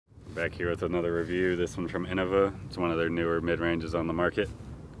Back here with another review. This one from Innova. It's one of their newer mid-ranges on the market.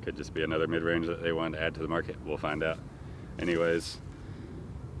 Could just be another mid-range that they wanted to add to the market. We'll find out. Anyways,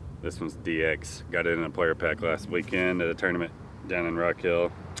 this one's DX. Got it in a player pack last weekend at a tournament down in Rock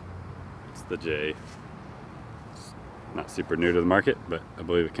Hill. It's the Jay. It's not super new to the market, but I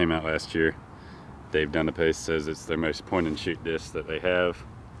believe it came out last year. Dave Dunapace says it's their most point and shoot disc that they have.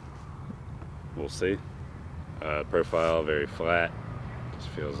 We'll see. Profile very flat.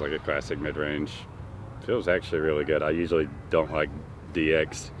 Just feels like a classic mid-range. Feels actually really good. I usually don't like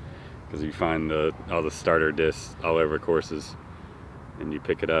DX because you find all the starter discs all over courses and you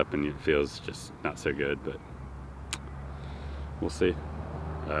pick it up and it feels just not so good, but we'll see.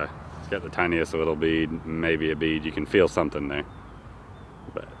 It's got the tiniest little bead, maybe a bead. You can feel something there,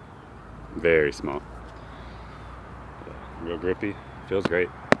 but very small. Real grippy, feels great.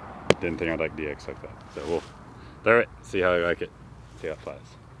 Didn't think I'd like DX like that, so we'll throw it, see how I like it, see how it flies.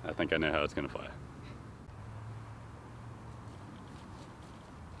 I think I know how it's gonna fly.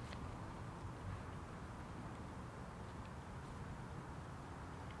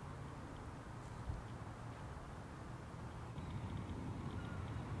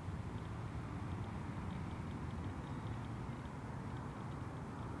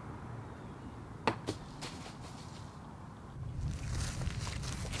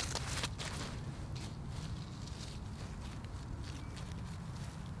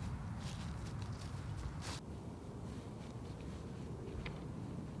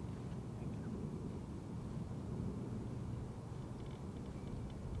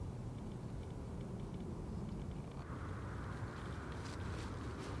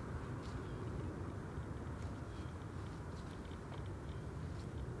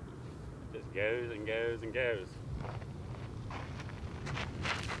 Goes and goes and goes.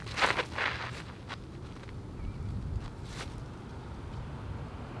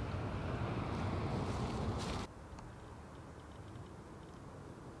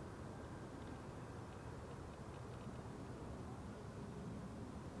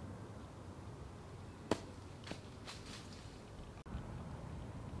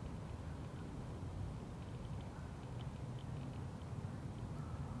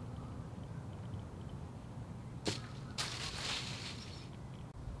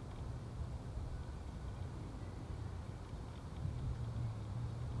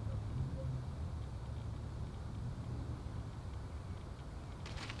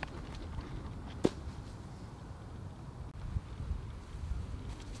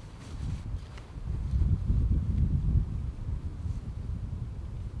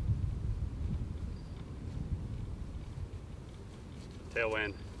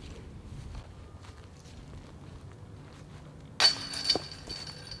 Tailwind.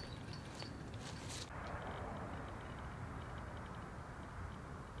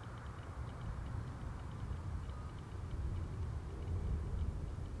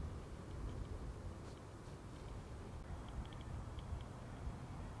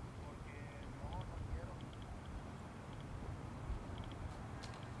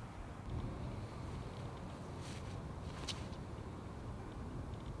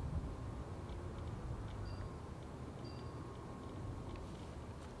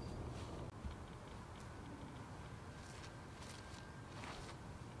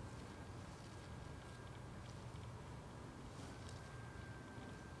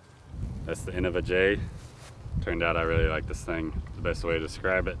 That's the Innova Jay. Turned out I really like this thing. The best way to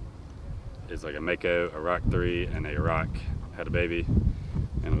describe it is like a Mako, a Rock 3, and a Rock had a baby,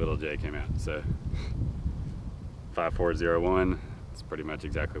 and a little Jay came out. So 5401, it's pretty much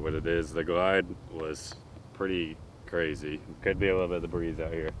exactly what it is. The glide was pretty crazy. Could be a little bit of the breeze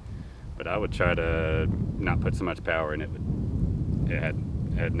out here, but I would try to not put so much power in it. It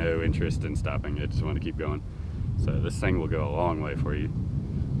had no interest in stopping. It just wanted to keep going. So this thing will go a long way for you.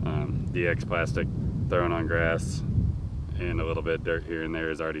 DX plastic thrown on grass and a little bit of dirt here and there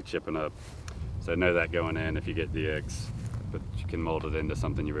is already chipping up. So know that going in if you get DX, but you can mold it into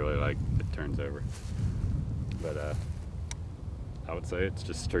something you really like if it turns over. But I would say it's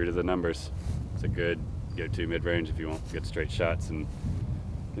just true to the numbers. It's a good go-to mid-range if you want good straight shots and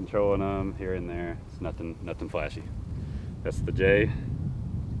controlling them here and there. It's nothing flashy. That's the Jay.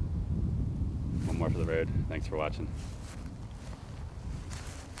 One more for the road. Thanks for watching.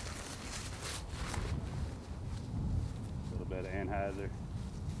 Bit of Anheuser.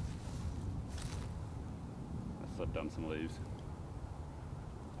 I slipped on some leaves.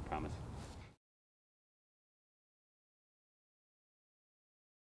 I promise.